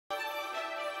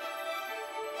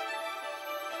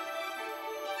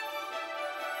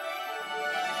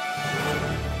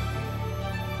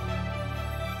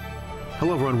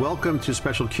Hello everyone, welcome to a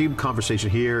special CUBE conversation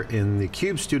here in the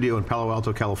CUBE studio in Palo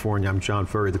Alto, California. I'm John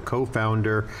Furrier, the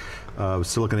co-founder of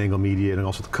SiliconANGLE Media and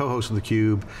also the co-host of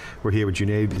theCUBE. We're here with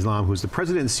Junaid Islam, who's the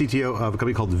president and CTO of a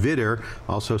company called Vidder,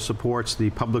 also supports the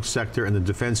public sector and the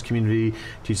defense community,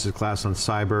 teaches a class on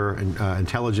cyber and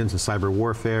intelligence and cyber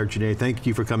warfare. Junaid, thank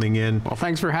you for coming in. Well,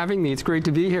 thanks for having me, it's great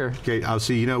to be here. Okay,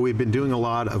 obviously, you know, we've been doing a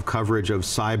lot of coverage of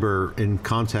cyber in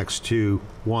context to,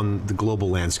 one, the global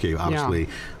landscape, obviously.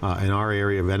 Yeah. In our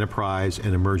area of enterprise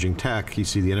and emerging tech, you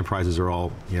see the enterprises are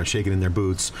all, you know, shaking in their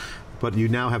boots. But you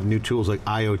now have new tools like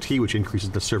IoT, which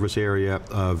increases the surface area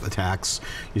of attacks.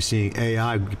 You're seeing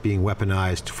AI being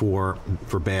weaponized for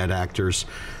bad actors.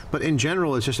 But in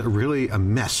general, it's just really a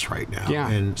mess right now. Yeah.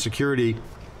 And security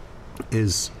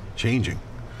is changing.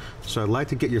 So I'd like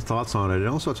to get your thoughts on it and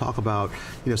also talk about,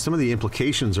 you know, some of the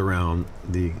implications around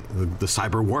the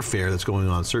cyber warfare that's going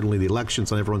on. Certainly the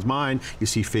election's on everyone's mind, you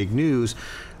see fake news,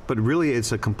 but really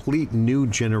it's a complete new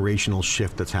generational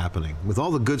shift that's happening. With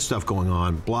all the good stuff going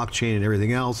on, blockchain and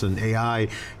everything else, and AI,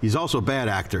 these also bad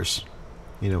actors.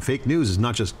 You know, fake news is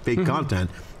not just fake content,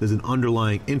 there's an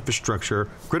underlying infrastructure,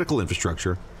 critical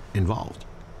infrastructure involved.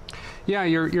 Yeah,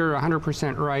 you're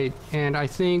 100% right, and I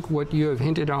think what you have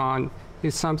hinted on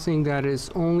is something that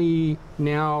is only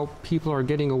now people are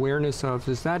getting awareness of,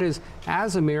 that is,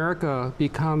 as America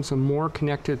becomes a more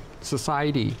connected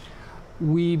society,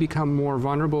 we become more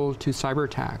vulnerable to cyber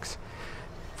attacks.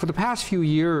 For the past few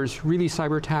years, really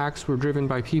cyber attacks were driven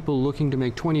by people looking to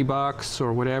make 20 bucks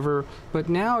or whatever, but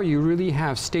now you really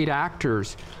have state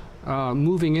actors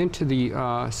moving into the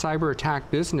cyber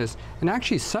attack business and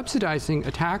actually subsidizing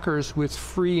attackers with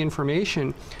free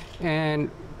information and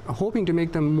hoping to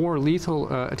make them more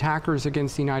lethal attackers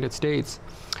against the United States.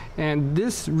 And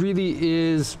this really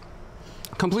is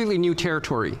completely new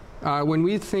territory. When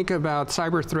we think about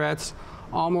cyber threats,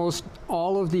 almost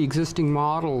all of the existing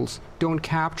models don't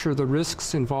capture the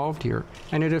risks involved here.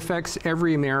 And it affects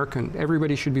every American.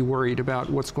 Everybody should be worried about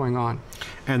what's going on.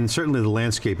 And certainly the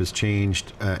landscape has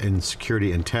changed in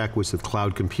security and tech with the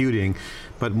cloud computing,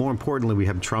 but more importantly, we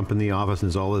have Trump in the office and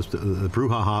there's all this the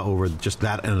brouhaha over just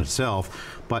that in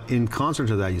itself. But in concert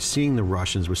to that, you're seeing the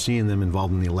Russians, we're seeing them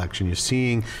involved in the election, you're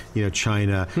seeing, you know,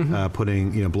 China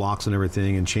putting, you know, blocks and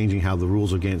everything and changing how the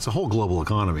rules are gained. It's a whole global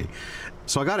economy.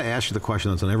 So I got to ask you the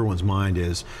question that's on everyone's mind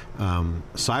is,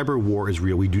 cyber war is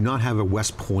real. We do not have a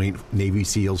West Point Navy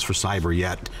SEALs for cyber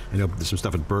yet. I know there's some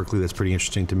stuff at Berkeley that's pretty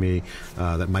interesting to me,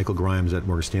 that Michael Grimes at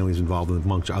Morgan Stanley is involved in,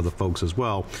 amongst other folks as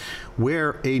well,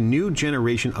 where a new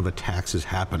generation of attacks is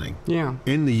happening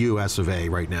in the US of A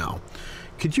right now.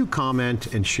 Could you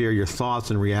comment and share your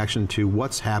thoughts and reaction to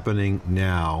what's happening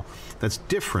now that's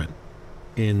different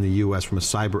in the US from a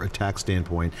cyber attack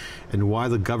standpoint, and why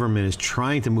the government is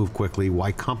trying to move quickly, why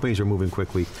companies are moving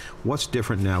quickly? What's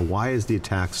different now? Why is the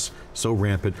attacks so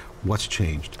rampant? What's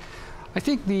changed? I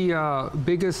think the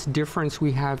biggest difference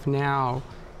we have now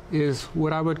is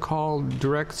what I would call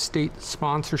direct state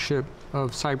sponsorship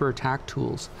of cyber attack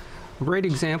tools. A great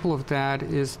example of that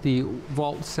is the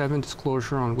Vault 7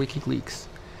 disclosure on WikiLeaks.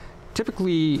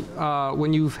 Typically,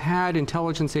 when you've had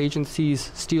intelligence agencies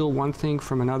steal one thing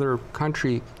from another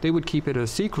country, they would keep it a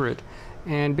secret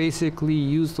and basically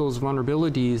use those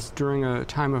vulnerabilities during a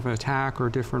time of attack or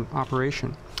different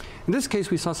operation. In this case,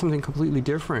 we saw something completely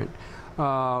different.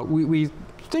 We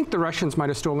think the Russians might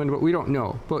have stolen it, but we don't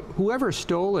know. But whoever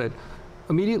stole it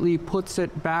immediately puts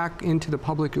it back into the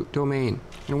public domain.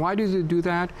 And why do they do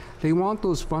that? They want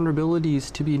those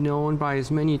vulnerabilities to be known by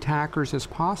as many attackers as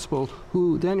possible,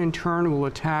 who then in turn will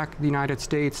attack the United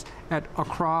States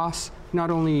across not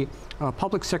only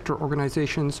public sector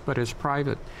organizations, but as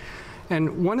private.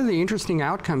 And one of the interesting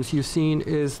outcomes you've seen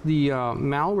is the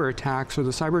malware attacks or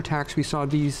the cyber attacks we saw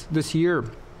this year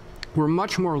were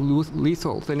much more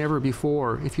lethal than ever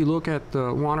before. If you look at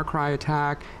the WannaCry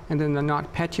attack and then the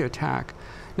NotPetya attack.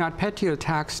 NotPetya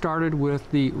attack started with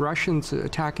the Russians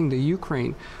attacking the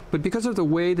Ukraine, but because of the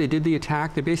way they did the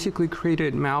attack, they basically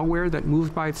created malware that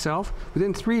moved by itself.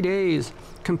 Within 3 days,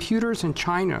 computers in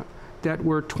China that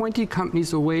were 20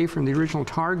 companies away from the original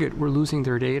target were losing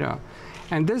their data.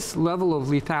 And this level of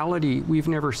lethality we've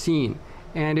never seen.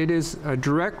 And it is a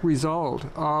direct result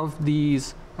of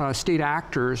these state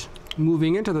actors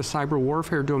moving into the cyber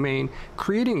warfare domain,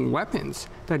 creating weapons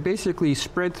that basically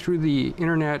spread through the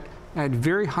internet at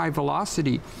very high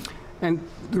velocity. And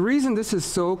the reason this is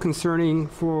so concerning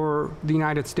for the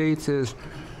United States is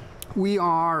we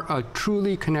are a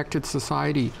truly connected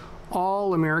society.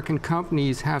 All American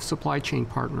companies have supply chain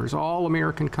partners. All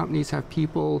American companies have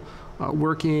people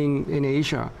working in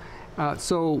Asia.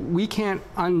 So we can't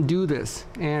undo this.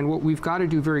 And what we've got to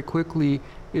do very quickly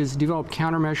is develop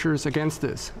countermeasures against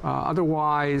this.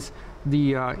 Otherwise,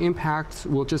 the impacts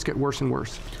will just get worse and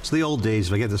worse. So the old days,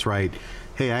 if I get this right,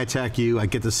 hey, I attack you, I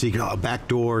get the secret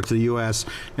backdoor to the US,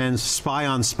 and spy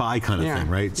on spy kind of thing,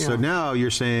 right? Yeah. So now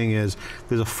you're saying is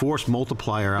there's a force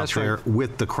multiplier out there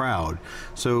with the crowd.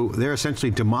 So they're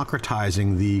essentially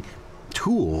democratizing the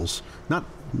tools,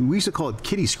 we used to call it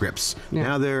kiddie scripts. Yeah.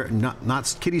 Now they're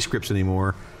not kiddie scripts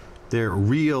anymore, they're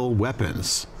real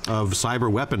weapons of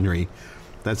cyber weaponry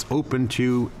that's open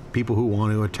to people who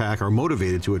want to attack or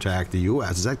motivated to attack the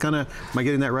US. Is that kind of, am I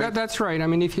getting that right? That's right. I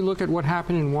mean, if you look at what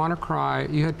happened in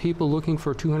WannaCry, you had people looking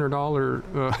for a $200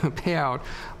 payout,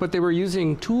 but they were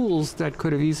using tools that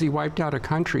could have easily wiped out a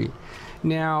country.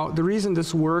 Now, the reason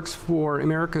this works for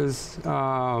America's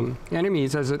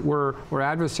enemies, as it were, or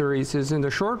adversaries, is in the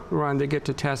short run, they get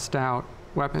to test out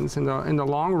weapons. In the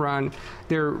long run,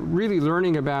 they're really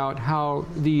learning about how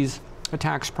these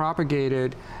attacks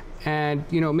propagated. And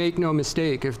make no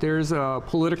mistake, if there's a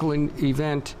political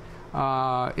event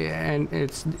and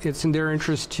it's in their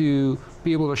interest to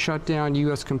be able to shut down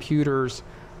U.S. computers,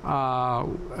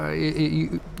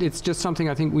 it's just something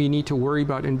I think we need to worry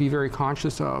about and be very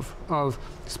conscious of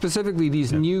specifically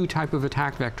these new type of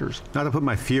attack vectors. Not to put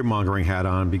my fear-mongering hat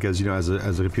on, because as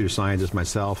a computer scientist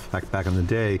myself, back in the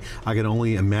day, I can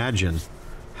only imagine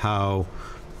how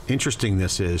interesting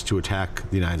this is to attack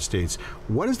the United States.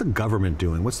 What is the government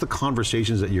doing? What's the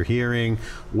conversations that you're hearing?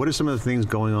 What are some of the things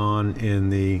going on in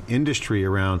the industry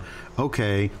around,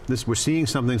 okay, we're seeing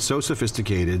something so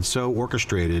sophisticated, so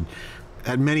orchestrated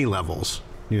at many levels,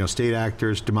 state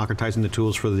actors democratizing the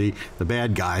tools for the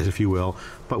bad guys, if you will,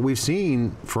 but we've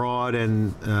seen fraud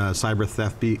and cyber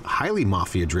theft be highly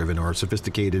mafia-driven or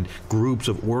sophisticated groups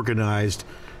of organized,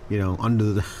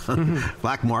 under the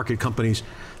black market companies.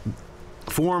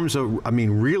 Forms of,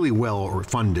 really well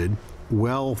funded,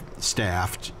 well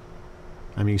staffed.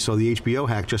 So the HBO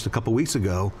hack just a couple weeks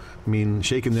ago,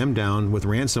 shaking them down with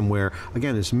ransomware.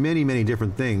 Again, there's many, many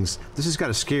different things. This has got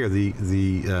to scare the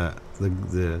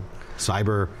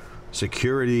cyber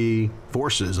security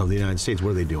forces of the United States. What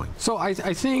are they doing? So I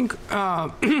think,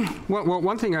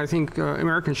 one thing I think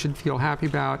Americans should feel happy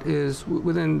about is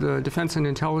within the defense and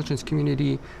intelligence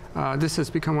community, this has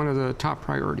become one of the top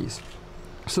priorities.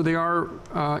 So they are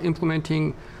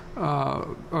implementing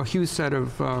a huge set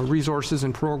of resources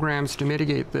and programs to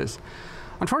mitigate this.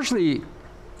 Unfortunately,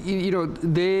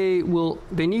 they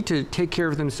need to take care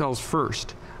of themselves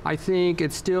first. I think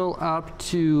it's still up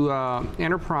to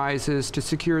enterprises to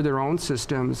secure their own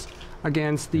systems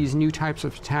against these new types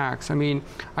of attacks.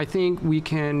 I think we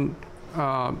can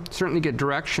certainly get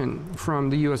direction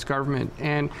from the U.S. government,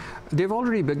 and they've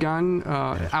already begun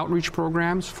outreach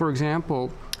programs. For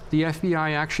example, the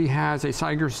FBI actually has a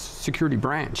cybersecurity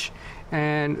branch,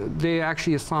 and they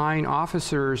actually assign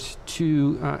officers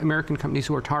to American companies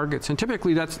who are targets. And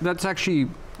typically, that's actually,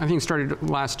 I think, started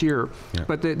last year. Yeah.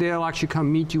 But they'll actually come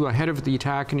meet you ahead of the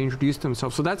attack and introduce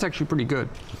themselves. So that's actually pretty good,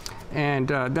 and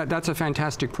that's a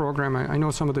fantastic program. I know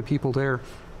some of the people there,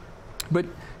 but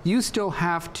you still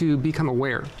have to become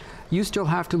aware. You still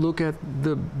have to look at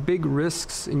the big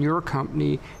risks in your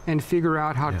company and figure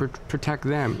out how to protect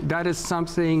them. That is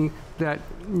something that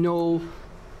no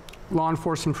law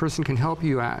enforcement person can help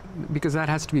you at, because that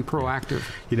has to be proactive.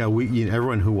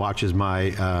 Everyone who watches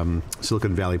my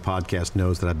Silicon Valley podcast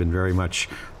knows that I've been very much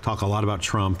talk a lot about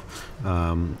Trump,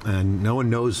 and no one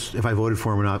knows if I voted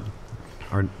for him or not,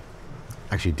 or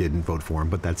actually didn't vote for him,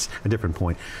 but that's a different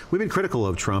point. We've been critical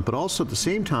of Trump, but also at the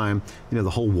same time, the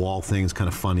whole wall thing is kind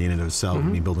of funny in and of itself.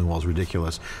 Building walls is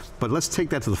ridiculous. But let's take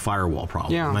that to the firewall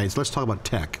problem, right? So let's talk about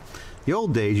tech. The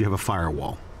old days, you have a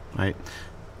firewall, right?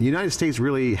 The United States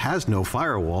really has no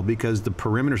firewall because the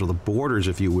perimeters or the borders,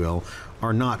 if you will,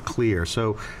 are not clear.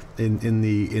 So in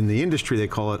the industry, they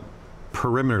call it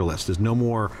perimeterless. There's no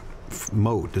more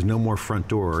moat. There's no more front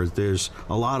door. There's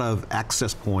a lot of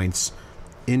access points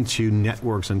into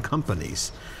networks and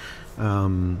companies.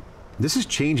 This is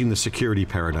changing the security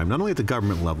paradigm, not only at the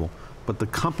government level, but the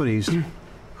companies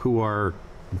who are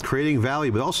creating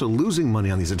value, but also losing money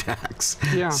on these attacks.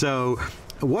 Yeah. So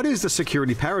what is the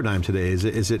security paradigm today?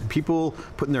 Is it people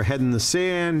putting their head in the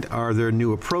sand? Are there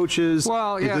new approaches?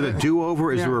 Well, is it a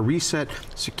do-over? Is there a reset?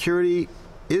 Security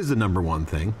is the #1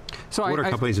 thing. So what are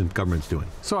companies and governments doing?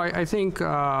 So I think,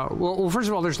 well, first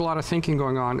of all, there's a lot of thinking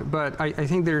going on, but I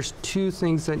think there's two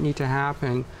things that need to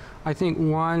happen. I think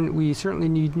one, we certainly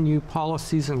need new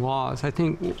policies and laws. I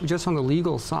think just on the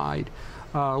legal side,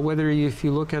 if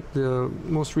you look at the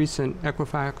most recent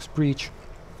Equifax breach,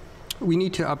 we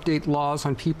need to update laws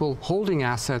on people holding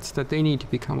assets that they need to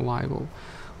become liable.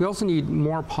 We also need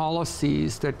more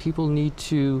policies that people need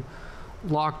to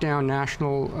lock down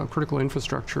national critical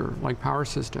infrastructure like power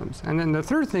systems. And then the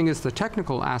third thing is the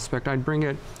technical aspect. I'd bring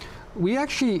it. We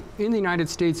actually, in the United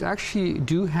States, actually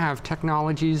do have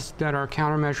technologies that are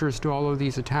countermeasures to all of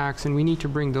these attacks, and we need to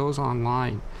bring those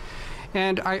online.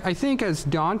 And I think as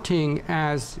daunting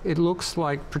as it looks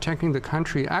like protecting the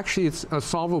country, actually it's a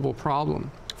solvable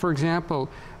problem. For example,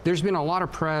 there's been a lot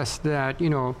of press that,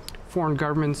 foreign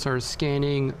governments are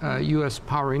scanning US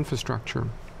power infrastructure.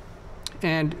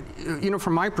 And,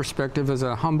 from my perspective as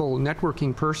a humble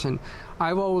networking person,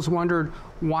 I've always wondered,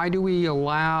 why do we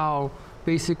allow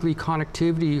basically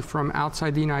connectivity from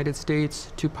outside the United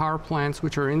States to power plants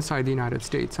which are inside the United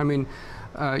States? I mean,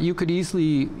 you could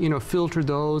easily, filter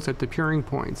those at the peering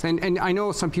points. And I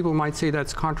know some people might say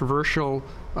that's controversial.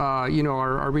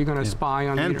 Are we going to spy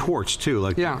on? And ports too,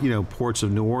 like ports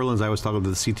of New Orleans. I was talking to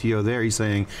the CTO there. He's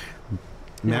saying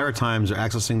Maritimes are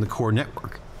accessing the core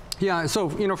network. Yeah, so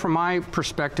from my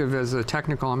perspective as a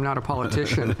technical, I'm not a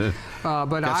politician,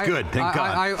 but that's good. Thank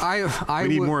God. We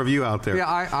need more of you out there. Yeah,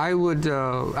 I would,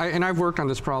 and I've worked on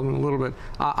this problem a little bit.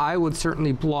 I would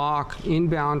certainly block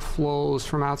inbound flows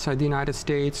from outside the United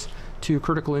States to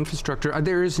critical infrastructure.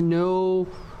 There is no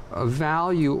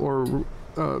value or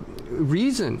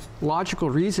logical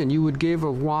reason you would give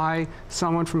of why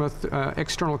someone from an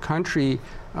external country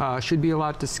should be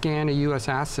allowed to scan a U.S.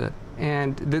 asset.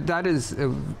 And that is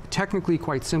technically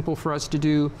quite simple for us to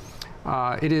do.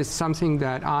 It is something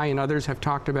that I and others have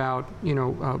talked about,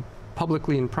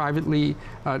 publicly and privately.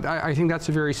 I think that's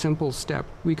a very simple step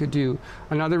we could do.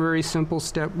 Another very simple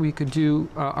step we could do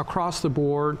across the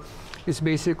board is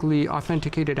basically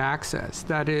authenticated access.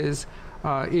 That is,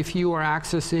 if you are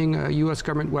accessing a U.S.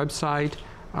 government website,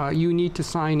 you need to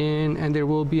sign in, and there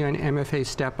will be an MFA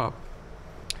step-up.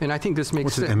 And I think this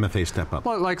makes sense. What's an MFA step-up?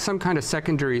 Well, like some kind of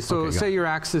secondary. So okay, say you're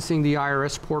accessing the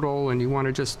IRS portal and you want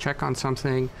to just check on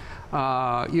something,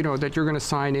 that you're going to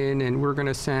sign in, and we're going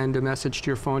to send a message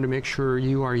to your phone to make sure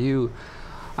you are you.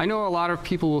 I know a lot of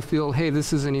people will feel, hey,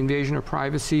 this is an invasion of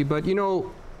privacy, but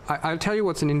I'll tell you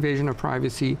what's an invasion of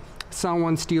privacy.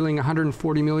 Someone stealing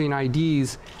 140 million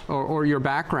IDs or your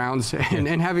backgrounds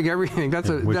and having everything.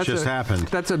 Which just happened.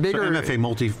 That's a bigger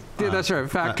MFA that's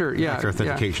right, factor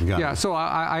authentication. Got it. So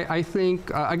I think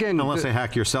again, unless they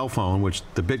hack your cell phone, which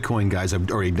the Bitcoin guys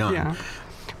have already done. Yeah.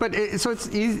 But it's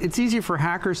easy for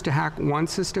hackers to hack one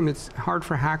system. It's hard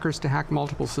for hackers to hack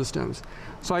multiple systems.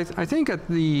 So I think at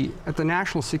the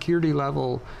national security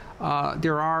level,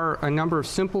 there are a number of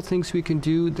simple things we can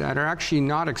do that are actually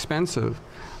not expensive.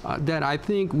 That I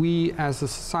think we as a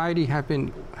society have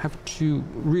to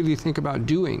really think about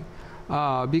doing,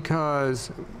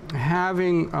 because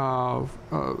having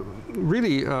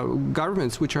really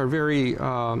governments which are very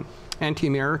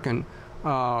anti-American,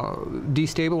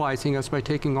 destabilizing us by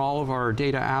taking all of our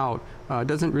data out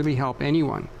doesn't really help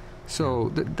anyone. So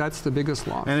that's the biggest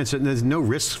loss. And there's no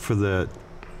risk for the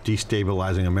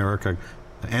destabilizing America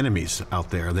enemies out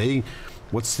there.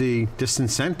 What's the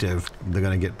disincentive? They're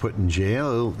going to get put in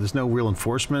jail. There's no real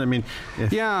enforcement. I mean,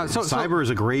 cyber is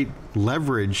a great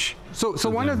leverage. So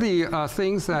one of the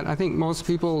things that I think most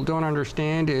people don't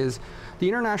understand is the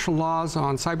international laws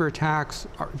on cyber attacks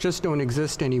just don't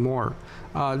exist anymore.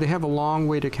 They have a long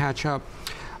way to catch up.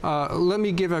 Let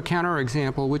me give a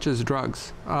counterexample, which is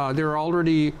drugs. There are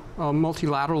already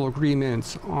multilateral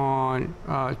agreements on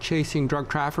chasing drug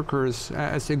traffickers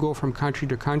as they go from country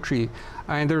to country.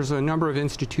 And there's a number of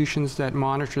institutions that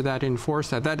monitor that,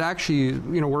 enforce that. That actually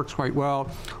works quite well.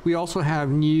 We also have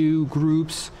new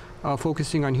groups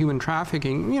focusing on human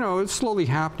trafficking. It's slowly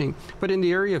happening. But in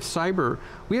the area of cyber,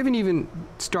 we haven't even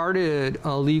started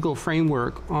a legal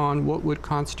framework on what would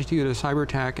constitute a cyber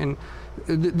attack. And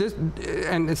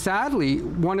sadly,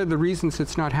 one of the reasons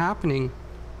it's not happening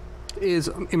is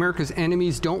America's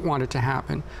enemies don't want it to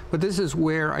happen. But this is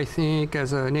where I think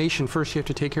as a nation, first you have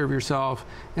to take care of yourself,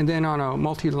 and then on a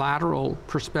multilateral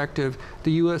perspective,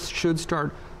 the US should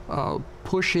start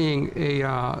pushing a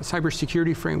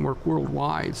cybersecurity framework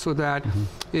worldwide, so that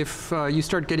if you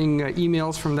start getting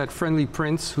emails from that friendly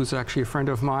prince, who's actually a friend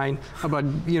of mine, about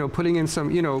putting in some,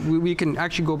 we can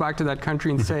actually go back to that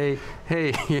country and say,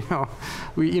 hey,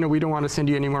 we don't want to send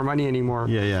you any more money anymore.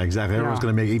 Yeah, exactly. Everyone's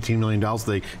going to make $18 million.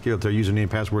 They give up their username,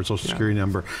 password, social security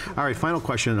number. All right, final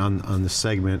question on the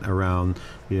segment around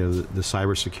the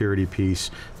cybersecurity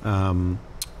piece.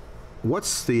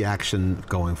 what's the action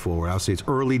going forward? I'll say it's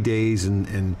early days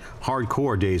and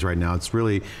hardcore days right now. It's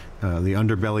really the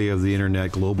underbelly of the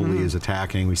internet globally is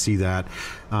attacking. We see that.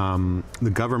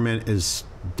 The government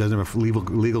doesn't have a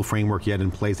legal framework yet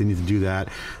in place. They need to do that.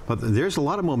 But there's a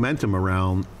lot of momentum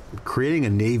around creating a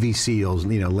Navy SEALs,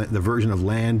 the version of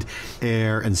land,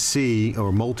 air, and sea,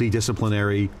 or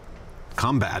multidisciplinary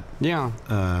combat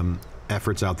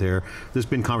efforts out there. There's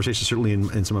been conversations certainly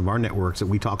in some of our networks that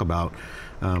we talk about.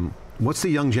 What's the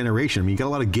young generation? I mean, you got a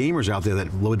lot of gamers out there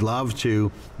that would love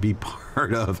to be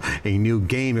part of a new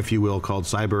game, if you will, called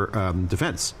cyber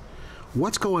defense.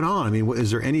 What's going on? I mean,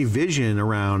 is there any vision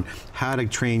around how to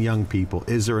train young people?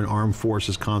 Is there an armed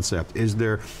forces concept? Is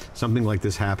there something like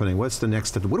this happening? What's the next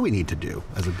step? What do we need to do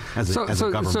as a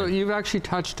government? So you've actually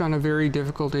touched on a very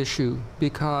difficult issue,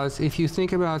 because if you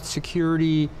think about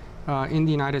security in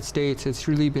the United States, it's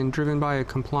really been driven by a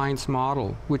compliance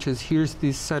model, which is here's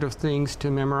this set of things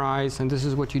to memorize, and this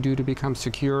is what you do to become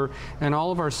secure. And all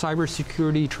of our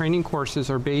cybersecurity training courses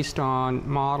are based on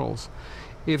models.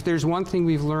 If there's one thing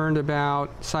we've learned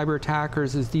about cyber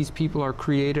attackers, is these people are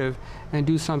creative and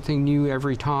do something new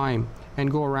every time and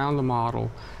go around the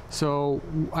model. So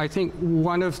I think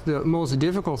one of the most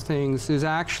difficult things is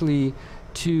actually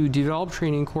to develop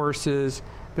training courses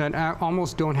that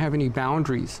almost don't have any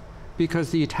boundaries,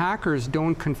 because the attackers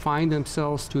don't confine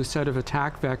themselves to a set of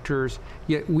attack vectors,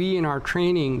 yet we in our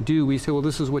training do. We say, well,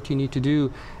 this is what you need to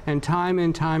do. And time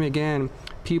again,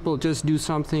 people just do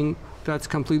something that's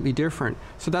completely different.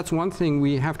 So that's one thing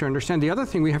we have to understand. The other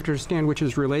thing we have to understand, which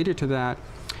is related to that,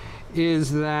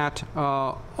 is that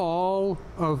all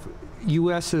of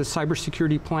US's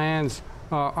cybersecurity plans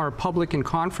are public in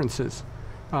conferences.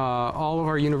 All of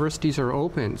our universities are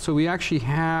open. So we actually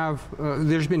have,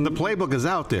 there's been... The playbook is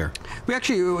out there.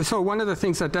 So one of the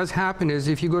things that does happen is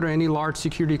if you go to any large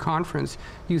security conference,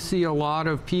 you see a lot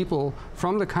of people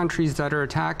from the countries that are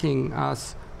attacking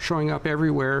us showing up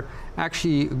everywhere,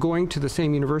 actually going to the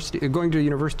same university, going to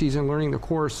universities and learning the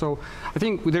course. So I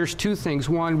think there's two things.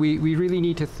 One, we really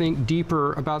need to think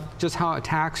deeper about just how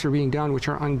attacks are being done, which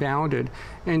are unbounded.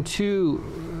 And two,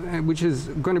 which is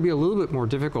going to be a little bit more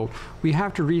difficult, we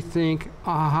have to rethink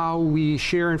how we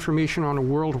share information on a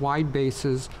worldwide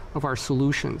basis of our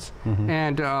solutions.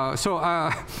 And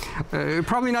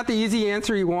probably not the easy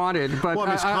answer you wanted, but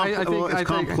well, it's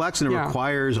complex and it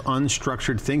requires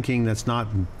unstructured thinking that's not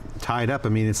tied up. I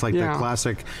mean, it's like that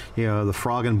classic, the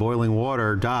frog in boiling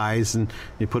water dies, and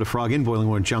you put a frog in boiling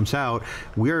water and jumps out.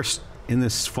 We're in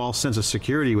this false sense of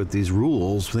security with these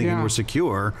rules, thinking we're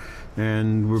secure,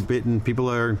 and we're bitten. People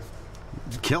are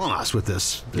killing us with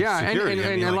this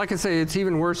security. And like I say, it's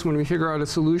even worse when we figure out a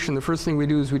solution. The first thing we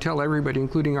do is we tell everybody,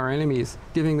 including our enemies,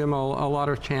 giving them a lot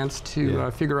of chance to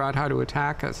figure out how to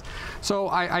attack us. So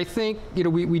I think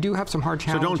we do have some hard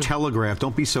challenges. So don't telegraph.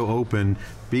 Don't be so open.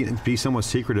 Be somewhat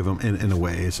secretive in a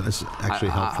way. It's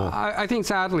actually helpful. I think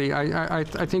sadly, I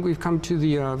think we've come to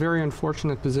the very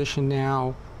unfortunate position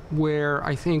now where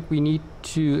I think we need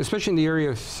to, especially in the area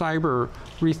of cyber,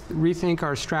 rethink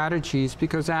our strategies,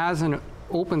 because as an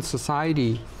open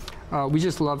society, we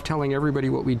just love telling everybody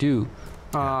what we do.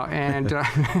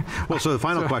 Well, so the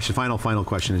final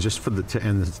question is just to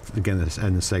end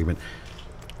this segment.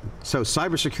 So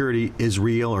cybersecurity is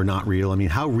real or not real? I mean,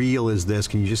 how real is this?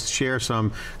 Can you just share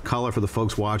some color for the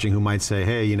folks watching who might say,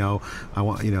 hey,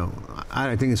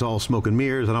 I think it's all smoke and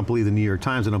mirrors. I don't believe the New York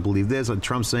Times. I don't believe this. And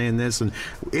Trump's saying this. And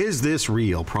is this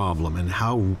real problem? And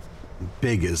how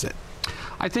big is it?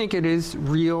 I think it is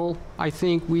real. I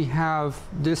think we have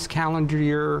this calendar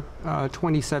year,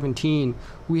 2017,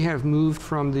 we have moved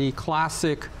from the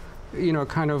classic,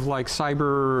 kind of like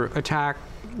cyber attack,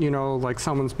 like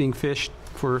someone's being phished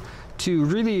to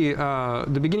really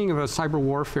the beginning of a cyber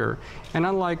warfare. And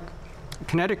unlike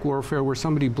kinetic warfare where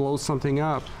somebody blows something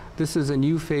up, this is a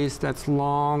new phase that's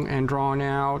long and drawn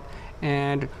out.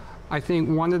 And I think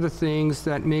one of the things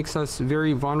that makes us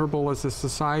very vulnerable as a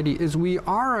society is we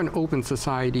are an open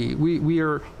society. We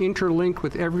are interlinked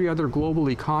with every other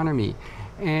global economy.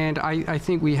 And I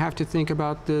think we have to think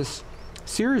about this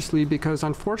seriously, because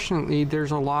unfortunately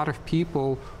there's a lot of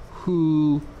people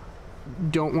who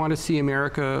don't want to see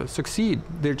America succeed.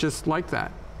 They're just like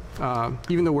that,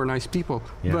 even though we're nice people.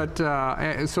 Yeah. But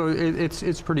so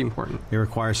it's pretty important. It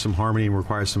requires some harmony, it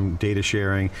requires some data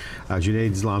sharing.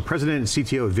 Junaid Islam, President and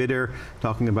CTO of Vidder,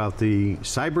 talking about the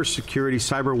cybersecurity,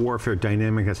 cyber warfare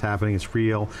dynamic that's happening. It's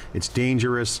real, it's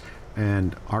dangerous,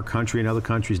 and our country and other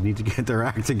countries need to get their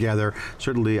act together.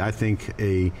 Certainly, I think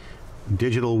a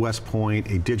digital West Point,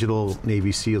 a digital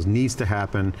Navy SEALs needs to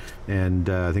happen, and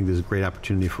I think there's a great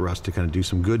opportunity for us to kind of do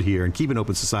some good here and keep an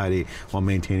open society while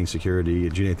maintaining security.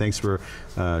 Junaid, thanks for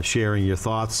sharing your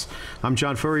thoughts. I'm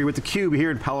John Furrier with theCUBE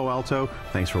here in Palo Alto.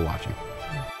 Thanks for watching.